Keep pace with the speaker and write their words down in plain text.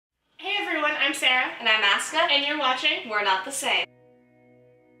everyone, I'm Sarah. And I'm Asuka. And you're watching We're Not the Same.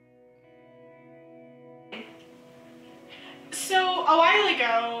 So, a while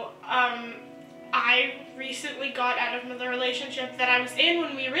ago, I recently got out of the relationship that I was in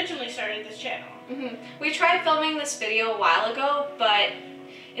when we originally started this channel. We tried filming this video a while ago, but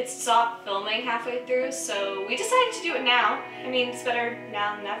it stopped filming halfway through, so we decided to do it now. I mean, it's better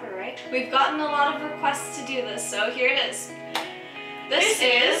now than never, right? We've gotten a lot of requests to do this, so here it is. This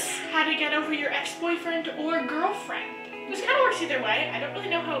is how to get over your ex-boyfriend or girlfriend. This kind of works either way. I don't really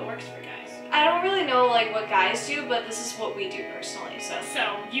know how it works for guys. I don't really know like what guys do, but this is what we do personally.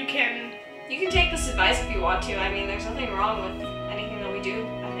 So you can take this advice if you want to. I mean, there's nothing wrong with anything that we do,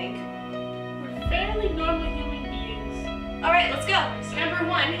 I think. We're fairly normal human beings. All right, let's go. So number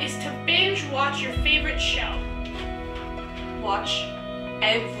 1 is to binge watch your favorite show. Watch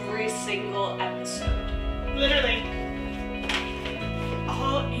every single episode. Literally.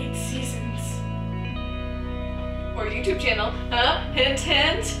 All 8 seasons. Or YouTube channel. Hint,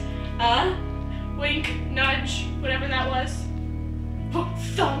 hint. Wink, nudge, whatever that was. Oh,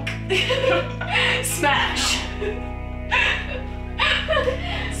 thunk. Smash.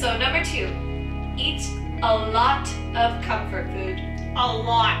 So number 2, eat a lot of comfort food. A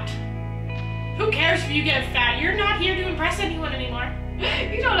lot. Who cares if you get fat? You're not here to impress anyone anymore.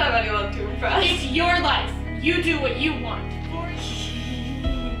 You don't have anyone to impress. It's your life. You do what you want.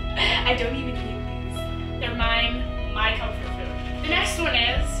 I don't even eat these. They're mine, my comfort food. The next one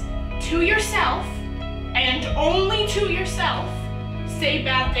is, to yourself, and only to yourself, say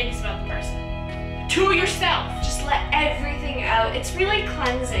bad things about the person. To yourself. Just let everything out. It's really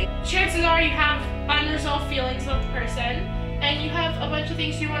cleansing. Chances are you have unresolved feelings about the person, and you have a bunch of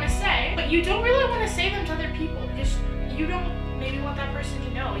things you want to say, but you don't really want to say them to other people because you don't maybe want that person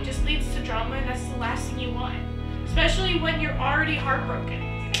to know. It just leads to drama, and that's the last thing you want. Especially when you're already heartbroken.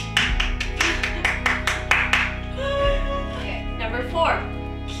 Okay, number 4,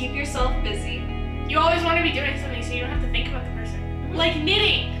 keep yourself busy. You always want to be doing something so you don't have to think about the person. Like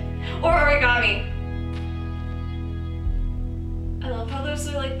knitting. Or origami. I love how those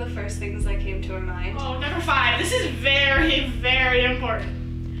are like the first things that came to our mind. Oh, number 5. This is very, very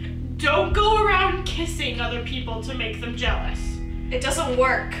important. Don't go around kissing other people to make them jealous. It doesn't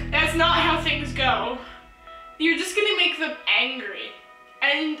work. That's not how things go. You're just gonna make them angry.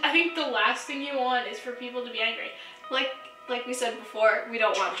 And I think the last thing you want is for people to be angry. Like we said before, we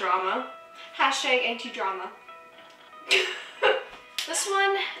don't want drama. Hashtag anti-drama. This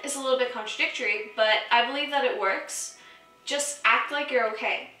one is a little bit contradictory, but I believe that it works. Just act like you're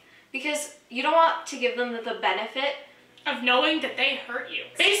okay. Because you don't want to give them the benefit of knowing that they hurt you.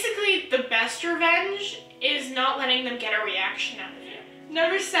 Basically, the best revenge is not letting them get a reaction out of you.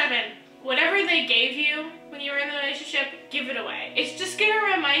 Number 7, whatever they gave you when you were in the relationship, give it away. It's just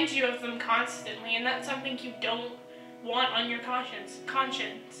gonna remind you of them constantly, and that's something you don't want on your conscience.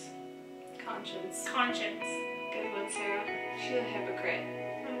 Conscience. Good one, Sarah. She's a hypocrite.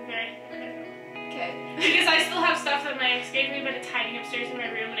 I'm very hypocritical. Okay. Because I still have stuff that my ex gave me, but it's hiding upstairs in my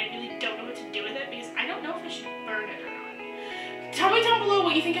room, and I really don't know what to do with it because I don't know if I should burn it or not. Tell me down below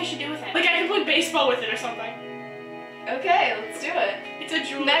what you think I should do with it. Like I can play baseball with it or something. Okay, let's do it. It's a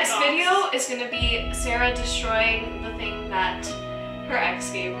jewelry Next box. video is gonna be Sarah destroying the thing that her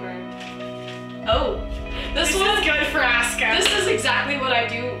ex gave her. Oh, this one is good for Asuka. This is exactly what I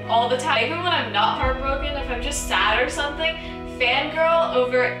do all the time. Even when I'm not heartbroken, if I'm just sad or something, fangirl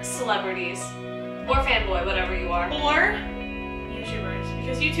over celebrities. Or fanboy, whatever you are. Or YouTubers,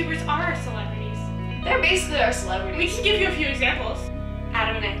 because YouTubers are celebrities. They're basically our We celebrities. can give you a few examples.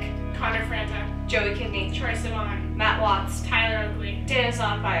 Adam and Nick, Connor Franta, Joey Kidney, Troy Sivan, Matt Watts, Tyler Oakley, Dennis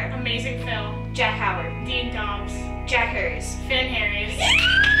On Fire, Amazing Phil, Jack Howard, Dean Dobbs, Jack Harris, Finn Harris.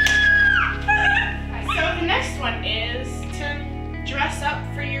 So the next one is to dress up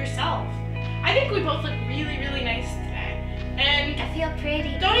for yourself. I think we both look really, really nice today. And I feel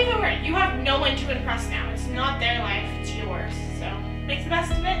pretty. don't even worry, you have no one to impress now. It's not their life, it's yours. So make the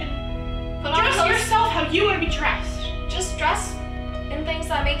best of it and Put on dress clothes. yourself how you want to be dressed. Just dress in things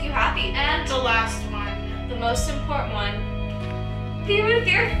that make you happy. And The last one. the most important one, be with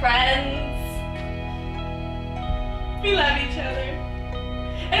your friends. We love each other.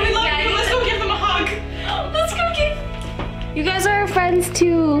 And we love Yeah, you. Let's go give them a hug. Let's go give. You guys are our friends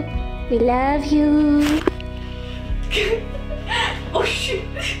too. We love you. Oh shoot.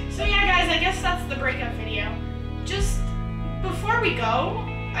 So yeah guys, I guess that's the breakup video. Just before we go,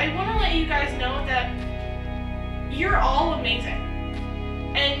 I want to let you guys know that you're all amazing.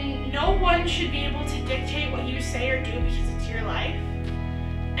 And no one should be able to dictate what you say or do because it's your life.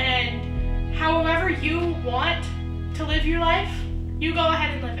 And however you want to live your life, you go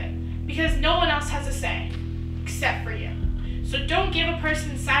ahead and live it. because no one else has a say except for you. So don't give a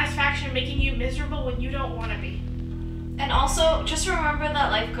person satisfaction making you miserable when you don't want to be. And also, just remember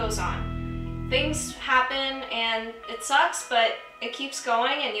that life goes on. Things happen and it sucks, but it keeps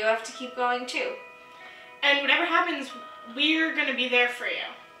going and you have to keep going too. And whatever happens, we're going to be there for you.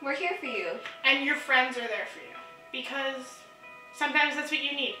 We're here for you. And your friends are there for you. Because sometimes that's what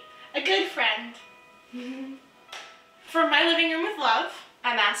you need. A good friend. From My Living Room with Love.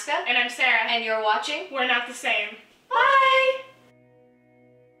 I'm Asuka. And I'm Sarah. And you're watching We're Not the Same. Bye!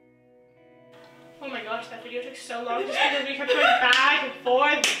 Oh my gosh, that video took so long just because we kept going back and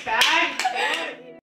forth, back and forth.